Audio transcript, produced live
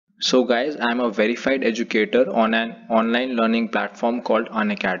So guys, I'm a verified educator on an online learning platform called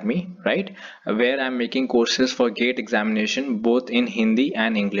Unacademy, right? Where I'm making courses for GATE examination both in Hindi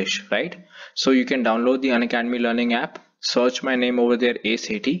and English, right? So you can download the Unacademy learning app, search my name over there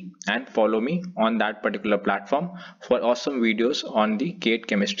ACT and follow me on that particular platform for awesome videos on the GATE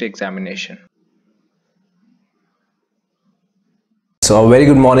chemistry examination. So a very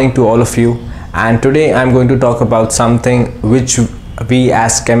good morning to all of you, and today I'm going to talk about something which we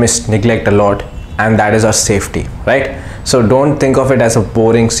as chemists neglect a lot, and that is our safety, right? So don't think of it as a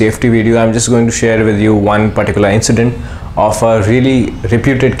boring safety video. I'm just going to share with you one particular incident of a really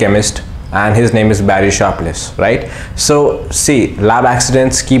reputed chemist, and his name is Sharpless, right? So see, lab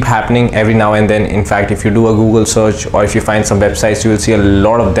accidents keep happening every now and then. In fact, if you do a Google search or if you find some websites, you will see a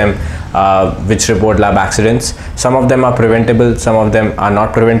lot of them which report lab accidents. Some of them are preventable, some of them are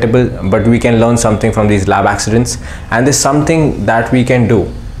not preventable, but we can learn something from these lab accidents, and there's something that we can do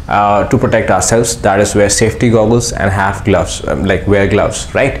to protect ourselves. That is wear safety goggles and have gloves, like wear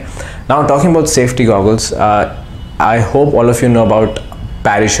gloves, right? Now talking about safety goggles, I hope all of you know about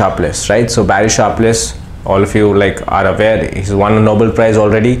Sharpless, right? So Sharpless, all of you like are aware, he's won a Nobel Prize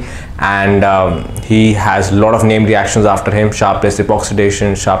already, and he has a lot of name reactions after him: Sharpless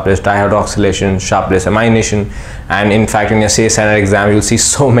epoxidation, Sharpless dihydroxylation, Sharpless amination, and in fact in your say standard exam you'll see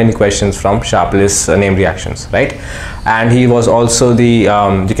so many questions from Sharpless name reactions, right? And he was also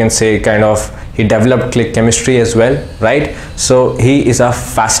the you can say kind of, he developed click chemistry as well, right? So he is a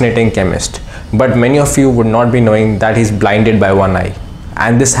fascinating chemist, but many of you would not be knowing that he's blinded by one eye.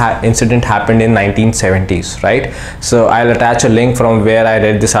 And this incident happened in 1970s, right? So I'll attach a link from where I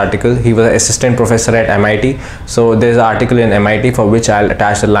read this article. He was an assistant professor at MIT. So there's an article in MIT for which I'll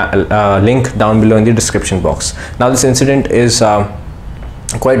attach a link down below in the description box. Now this incident is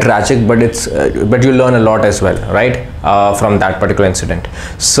quite tragic, but but you learn a lot as well, right, from that particular incident.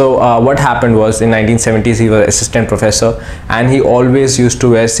 So what happened was, in 1970s he was assistant professor, and he always used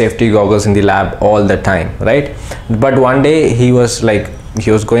to wear safety goggles in the lab all the time, right? But one day he was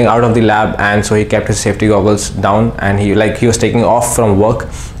going out of the lab, and so he kept his safety goggles down, and he was taking off from work,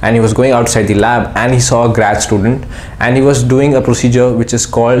 and he was going outside the lab, and he saw a grad student, and he was doing a procedure which is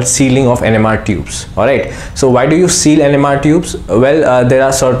called sealing of NMR tubes. All right, so why do you seal NMR tubes? Well, there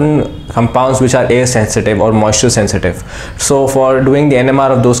are certain compounds which are air sensitive or moisture sensitive. So for doing the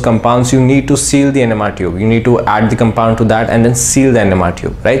NMR of those compounds, you need to seal the NMR tube. You need to add the compound to that and then seal the NMR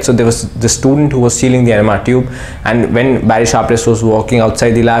tube, right? So there was the student who was sealing the NMR tube, and when Sharpless was walking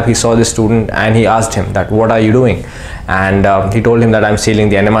outside the lab, he saw this student and he asked him that, what are you doing? And he told him that I'm sealing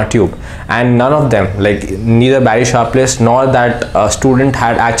the NMR tube. And none of them, like neither Sharpless nor that student,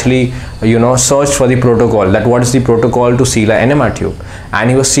 had actually searched for the protocol, that what is the protocol to seal an NMR tube. And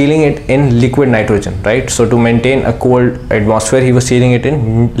he was sealing it in liquid nitrogen, right? So to maintain a cold atmosphere, he was sealing it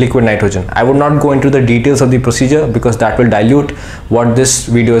in liquid nitrogen. I would not go into the details of the procedure because that will dilute what this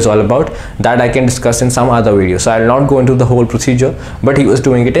video is all about. That I can discuss in some other video, so I'll not go into the whole procedure, but he was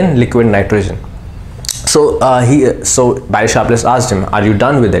doing it in liquid nitrogen. So Sharpless asked him, are you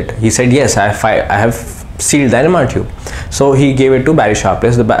done with it? He said, yes, I have sealed the NMR tube. So he gave it to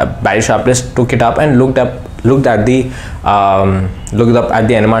Sharpless. Sharpless took it up and looked at the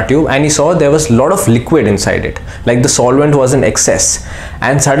NMR tube, and he saw there was a lot of liquid inside it, like the solvent was in excess.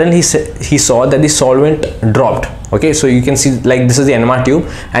 And suddenly he saw that the solvent dropped. Okay, so you can see, like, this is the NMR tube,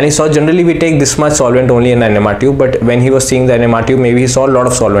 and he saw generally we take this much solvent only in an NMR tube, but when he was seeing the NMR tube, maybe he saw a lot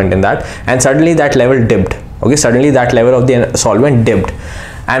of solvent in that, and suddenly that level dipped. Okay, suddenly that level of the solvent dipped,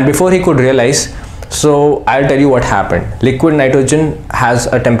 and before he could realize, so I'll tell you what happened. Liquid nitrogen has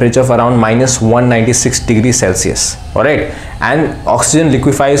a temperature of around -196 degrees Celsius, all right, and oxygen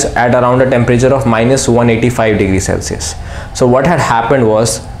liquefies at around a temperature of -185 degrees Celsius. So what had happened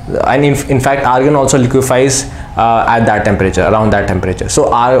was, and in fact argon also liquefies at that temperature, around that temperature. So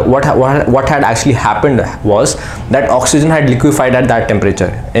what had actually happened was that oxygen had liquefied at that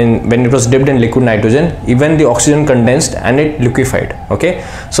temperature, and when it was dipped in liquid nitrogen, even the oxygen condensed and it liquefied. Okay,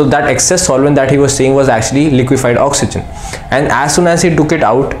 so that excess solvent that he was seeing was actually liquefied oxygen, and as soon as he took it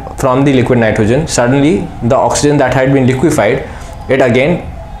out from the liquid nitrogen, suddenly the oxygen that had been liquefied,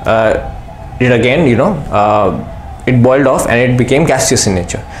 it boiled off and it became gaseous in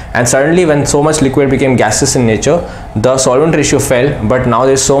nature. And suddenly when so much liquid became gaseous in nature, the solvent ratio fell, but now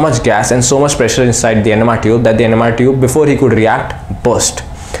there's so much gas and so much pressure inside the NMR tube that the NMR tube, before he could react, burst.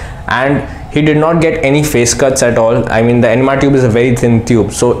 And he did not get any face cuts at all. I mean, the NMR tube is a very thin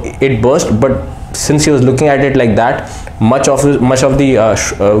tube, so it burst, but since he was looking at it like that, much of the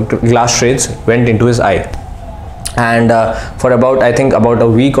glass shreds went into his eye. and for about, I think about a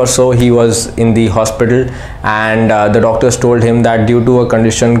week or so, he was in the hospital, and the doctors told him that due to a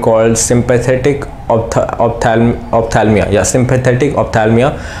condition called sympathetic ophthalmia, yeah, sympathetic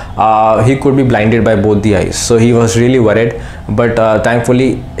ophthalmia, he could be blinded by both the eyes. So he was really worried, but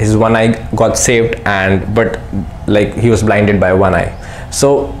thankfully his one eye got saved, and but like he was blinded by one eye.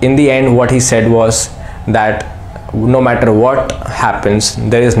 So in the end, what he said was that no matter what happens,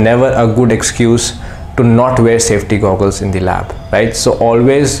 there is never a good excuse to not wear safety goggles in the lab, right? So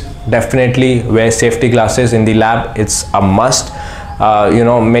always definitely wear safety glasses in the lab. It's a must. You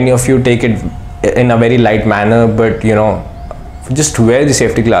know, many of you take it in a very light manner, but you know, just wear the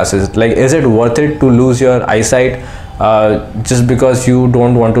safety glasses. Like, is it worth it to lose your eyesight just because you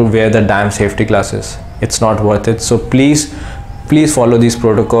don't want to wear the damn safety glasses? It's not worth it. So please follow these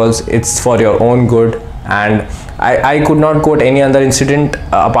protocols. It's for your own good. And I could not quote any other incident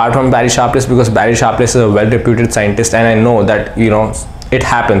apart from Barry Sharpless, because Barry Sharpless is a well-reputed scientist, and I know that, you know, it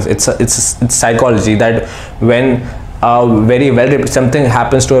happens. It's psychology that when something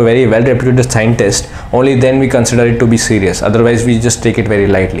happens to a very well-reputed scientist, only then we consider it to be serious. Otherwise we just take it very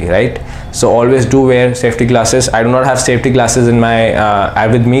lightly, right? So always do wear safety glasses. I do not have safety glasses in my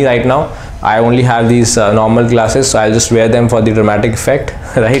with me right now. I only have these normal glasses, so I'll just wear them for the dramatic effect,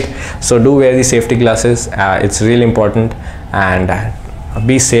 right? So do wear the safety glasses. It's really important, and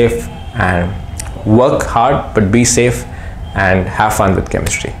be safe and work hard, but be safe and have fun with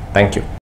chemistry. Thank you.